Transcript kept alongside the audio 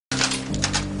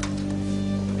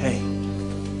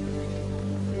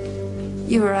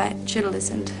You were right. Should have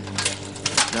listened.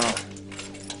 No.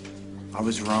 I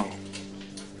was wrong.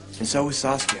 And so was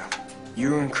Saskia.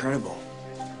 You were incredible.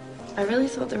 I really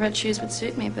thought the red shoes would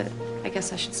suit me, but I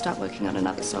guess I should start working on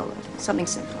another solo. Something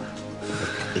simpler.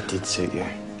 It did suit you.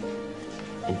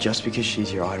 And just because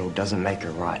she's your idol doesn't make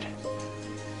her right.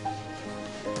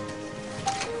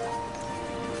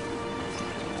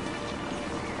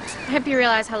 I hope you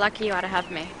realize how lucky you are to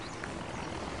have me.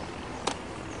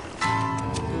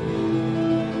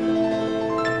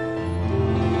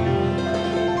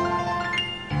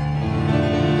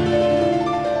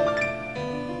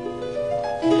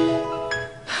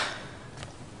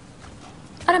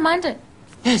 I don't mind it.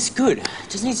 Yeah, it's good. It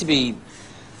just needs to be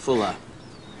fuller.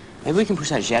 Maybe we can push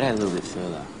that shadow a little bit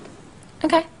further.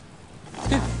 Okay.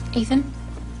 Yeah. Ethan?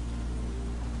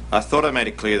 I thought I made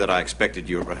it clear that I expected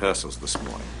you at rehearsals this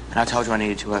morning. And I told you I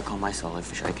needed to work on my solo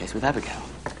for Showcase with Abigail.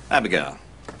 Abigail,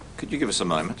 could you give us a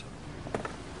moment?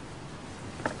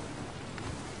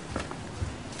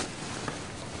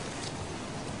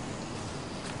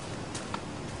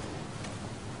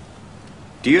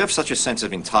 Do you have such a sense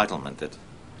of entitlement that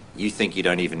you think you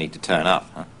don't even need to turn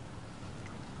up, huh?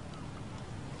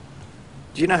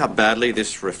 Do you know how badly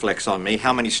this reflects on me?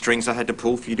 How many strings I had to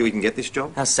pull for you to even get this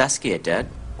job? How's Saskia, Dad?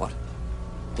 What?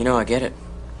 You know, I get it.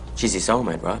 She's your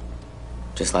soulmate, right?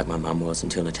 Just like my mum was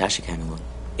until Natasha came along.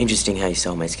 Interesting how your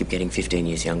soulmates keep getting 15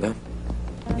 years younger.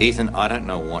 Ethan, I don't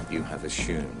know what you have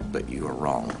assumed, but you are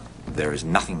wrong. There is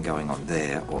nothing going on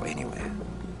there or anywhere.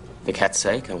 For Kat's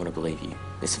sake, I want to believe you.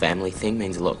 This family thing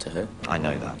means a lot to her. I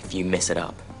know that. If you mess it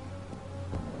up.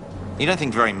 You don't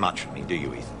think very much of me, do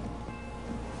you, Ethan?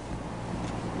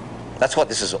 That's what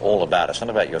this is all about. It's not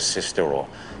about your sister or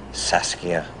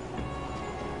Saskia.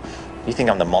 You think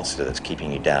I'm the monster that's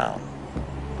keeping you down.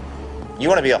 You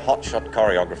want to be a hotshot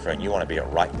choreographer and you want to be it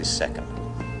right this second.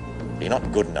 But you're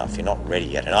not good enough, you're not ready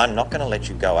yet, and I'm not going to let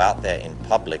you go out there in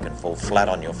public and fall flat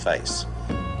on your face.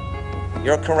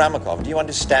 You're a Karamakov, do you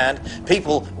understand?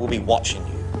 People will be watching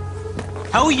you.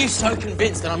 How are you so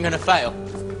convinced that I'm going to fail?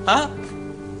 Huh?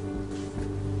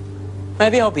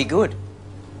 Maybe I'll be good.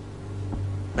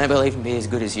 Maybe I'll even be as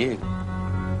good as you.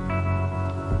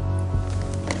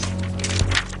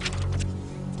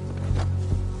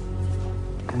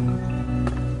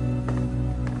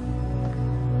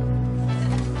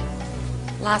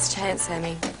 Last chance,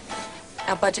 Sammy.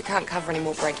 Our budget can't cover any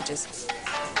more breakages.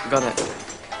 Got it.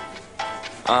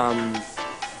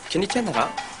 Can you turn that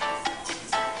up?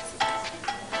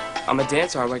 I'm a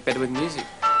dancer, I work better with music.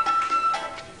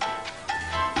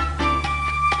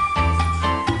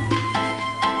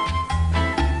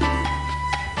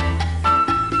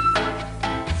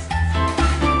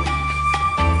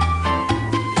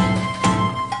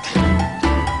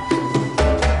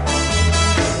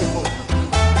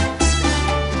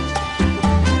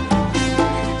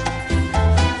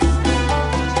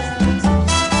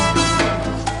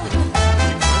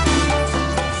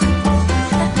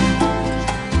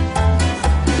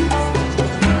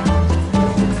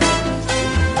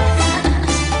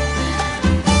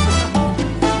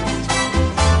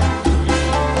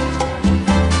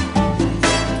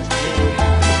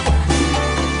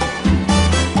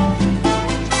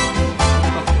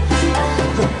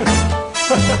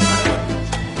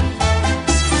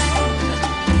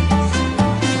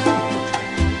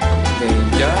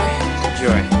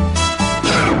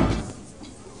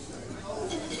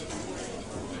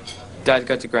 Dad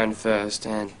got to ground first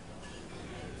and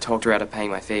talked her out of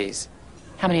paying my fees.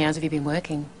 How many hours have you been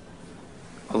working?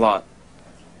 A lot.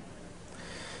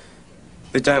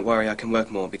 But don't worry, I can work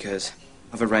more because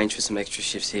I've arranged for some extra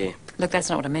shifts here. Look, that's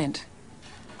not what I meant.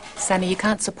 Sammy, you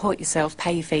can't support yourself,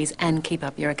 pay your fees, and keep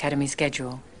up your academy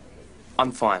schedule.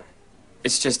 I'm fine.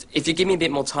 It's just, if you give me a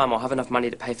bit more time, I'll have enough money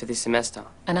to pay for this semester.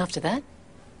 And after that?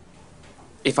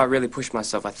 If I really push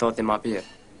myself, I thought there might be a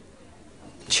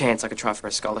chance I could try for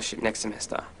a scholarship next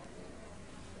semester.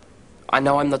 I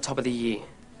know I'm the top of the year.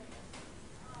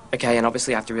 Okay, and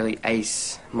obviously I have to really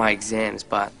ace my exams,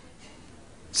 but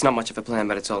it's not much of a plan,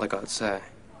 but it's all I got, so...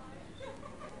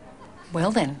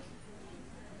 Well then,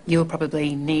 you'll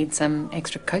probably need some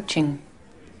extra coaching.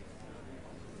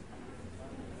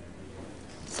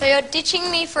 So you're ditching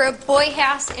me for a boy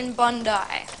house in Bondi,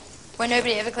 where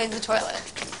nobody ever cleans the toilet.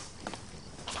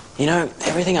 You know,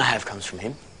 everything I have comes from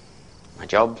him. My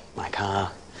job, my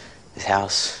car, this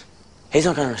house. He's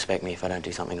not going to respect me if I don't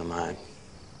do something on my own.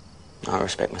 I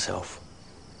respect myself.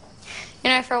 You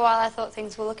know, for a while I thought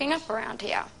things were looking up around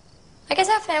here. I guess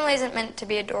our family isn't meant to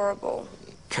be adorable.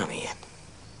 Come here.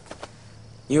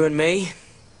 You and me,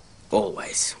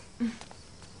 always.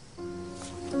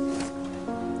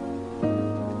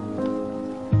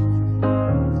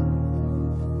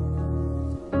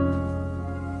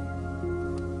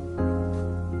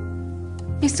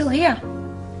 still here?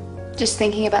 Just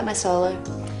thinking about my solo.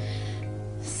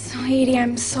 Sweetie,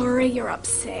 I'm sorry you're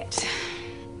upset.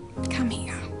 Come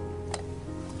here.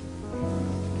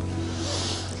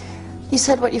 You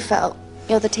said what you felt.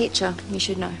 You're the teacher. You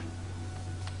should know.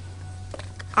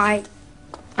 I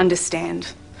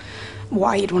understand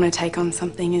why you'd want to take on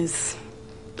something as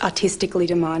artistically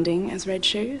demanding as Red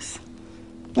Shoes.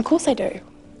 Of course I do.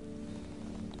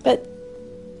 But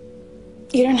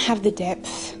you don't have the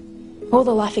depth or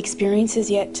the life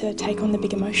experiences yet to take on the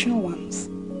big emotional ones.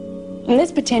 And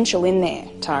there's potential in there,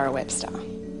 Tara Webster.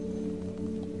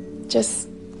 Just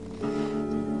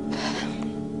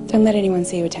don't let anyone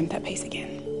see you attempt that piece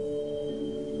again.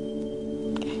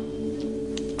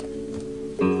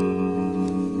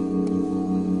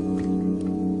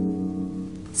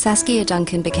 Saskia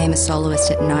Duncan became a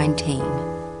soloist at 19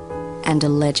 and a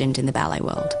legend in the ballet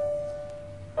world.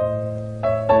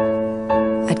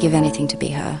 I'd give anything to be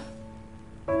her.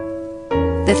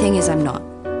 The thing is, I'm not.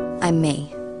 I'm me.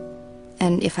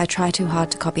 And if I try too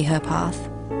hard to copy her path,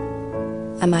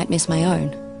 I might miss my own.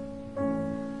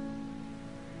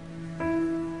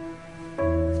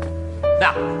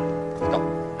 Now, stop.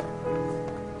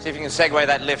 See if you can segue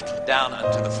that lift down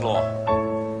and to the floor.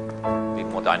 Be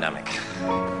more dynamic.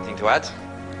 Anything to add?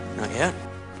 Not yet.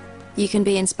 You can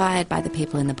be inspired by the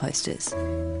people in the posters,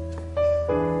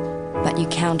 but you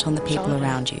count on the people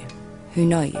around you who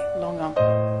know you, Long arm.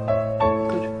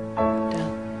 Good.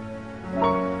 Down.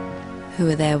 who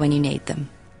are there when you need them,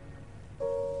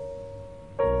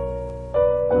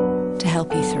 to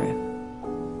help you through.